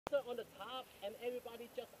On the top and everybody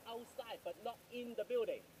just outside but not in the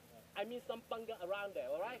building. I mean some bunker around there,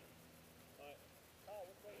 alright?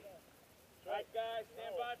 Alright guys,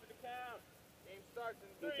 stand by for the count. Game starts in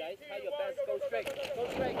 3, You guys, 2, try your 1, best, go, go go, straight, go, go,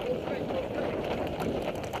 go straight, go straight, go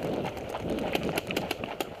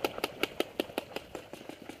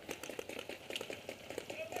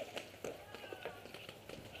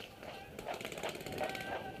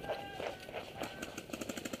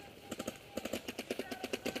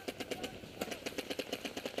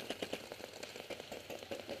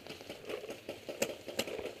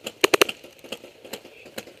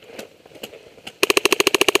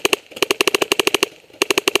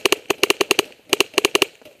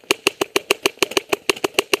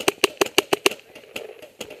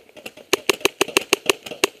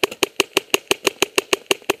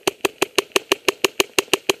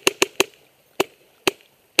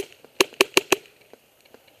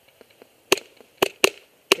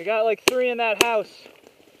We got like 3 in that house.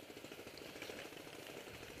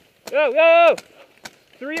 Go, go!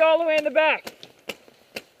 3 all the way in the back.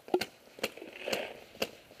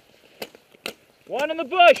 1 in the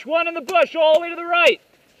bush, 1 in the bush, all the way to the right.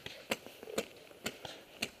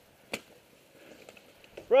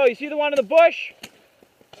 Bro, you see the one in the bush?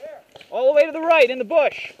 Where? All the way to the right in the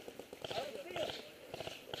bush. I don't see him.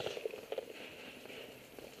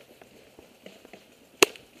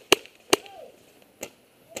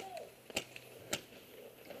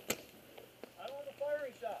 I don't have a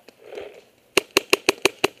firing shot.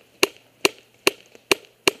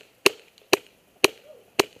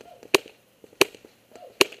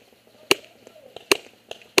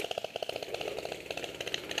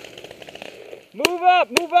 Move up,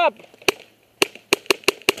 move up.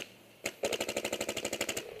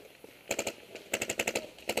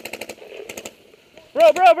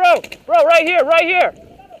 Bro, right here, right here.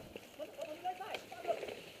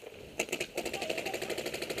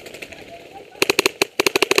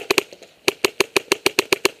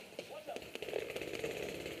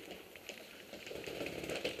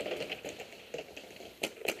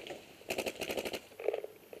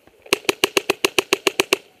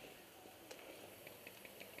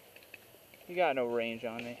 You got no range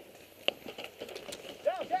on me.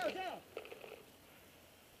 Down, down, down.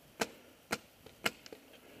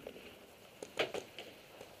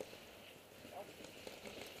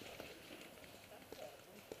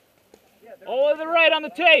 All to the right on the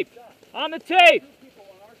tape. On the tape.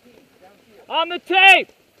 On the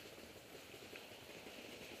tape.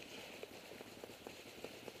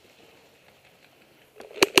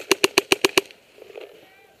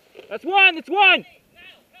 That's one, that's one.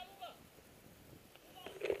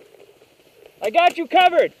 I got you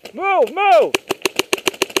covered. Move, move.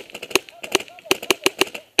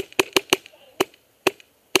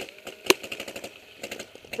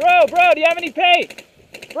 Bro, do you have any paint?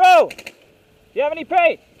 Bro, do you have any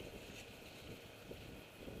paint?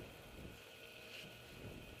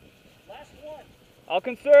 Last one. I'll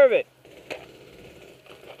conserve it.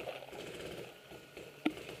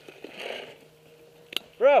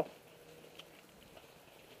 Bro.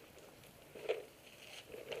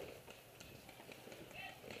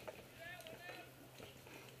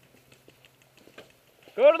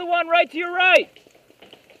 Go to the one right to your right.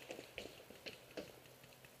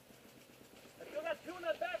 I still got 2 in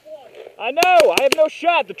that back one. I know, I have no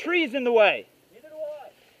shot. The tree's in the way. Neither do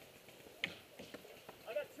I.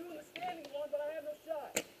 I got 2 in the standing one, but I have no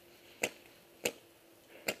shot.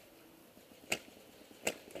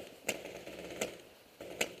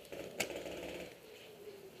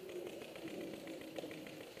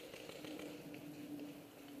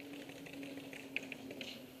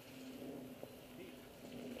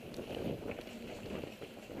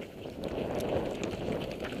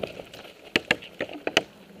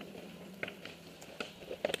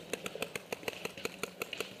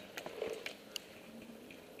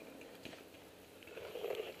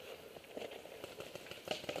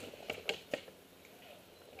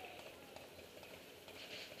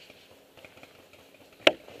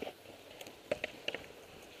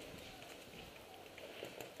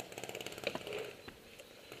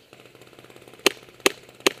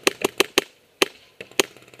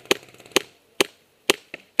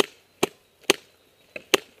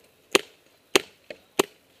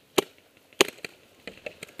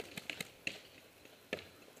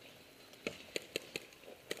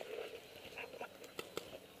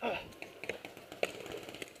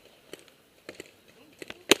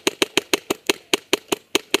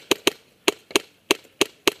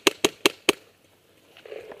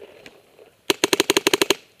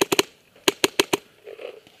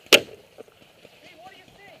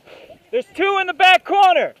 There's 2 in the back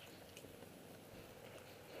corner.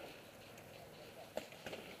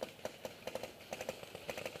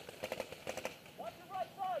 Watch your right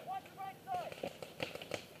side. Watch your right side.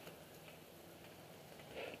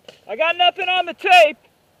 I got nothing on the tape.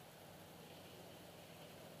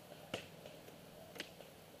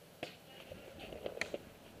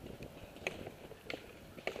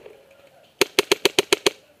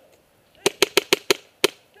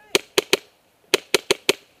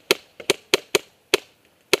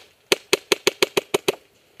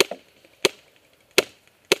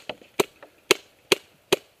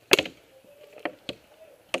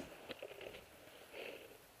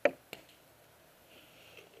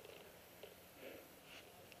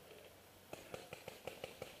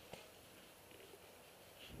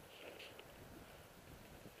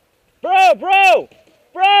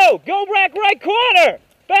 Bro, go back right corner.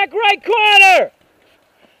 Back right corner.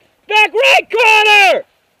 Back right corner.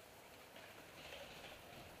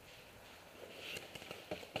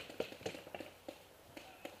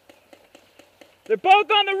 They're both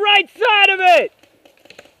on the right side of it.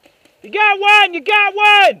 You got one. He's out.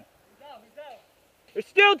 There's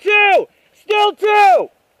still 2. Still 2.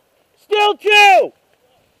 Still 2.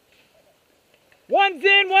 One's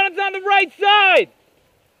in, one's on the right side.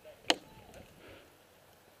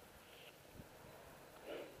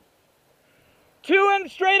 Two in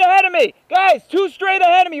straight ahead of me. Guys, 2 straight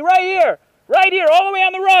ahead of me, right here. Right here, all the way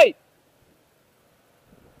on the right.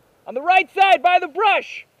 On the right side by the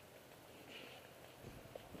brush.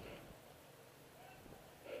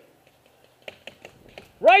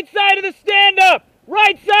 Right side of the stand-up.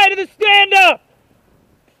 Right side of the stand-up.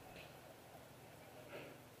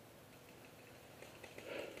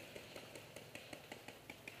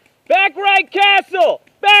 Back right castle.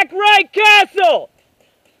 Back right castle.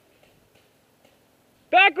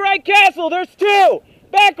 Back right castle, there's 2.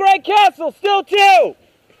 Back right castle, still 2.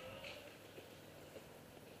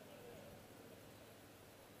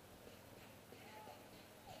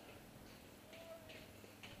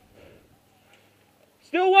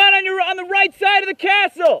 Still 1 on the right side of the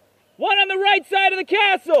castle. 1 on the right side of the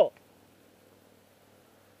castle.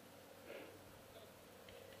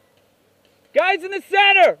 Guys in the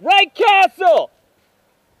center, right castle.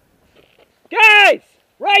 Guys,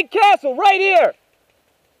 right castle, right here.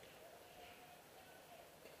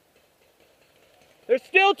 There's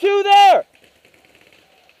still 2 there.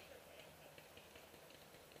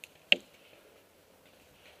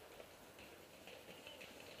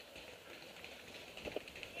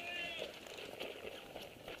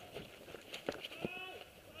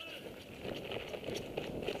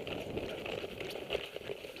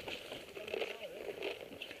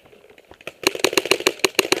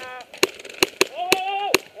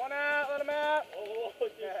 One out, let him out. Oh, you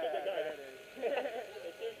shoot that guy. You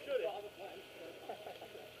shoot it.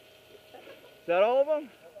 Is that all of them?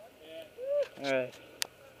 Yeah. All right.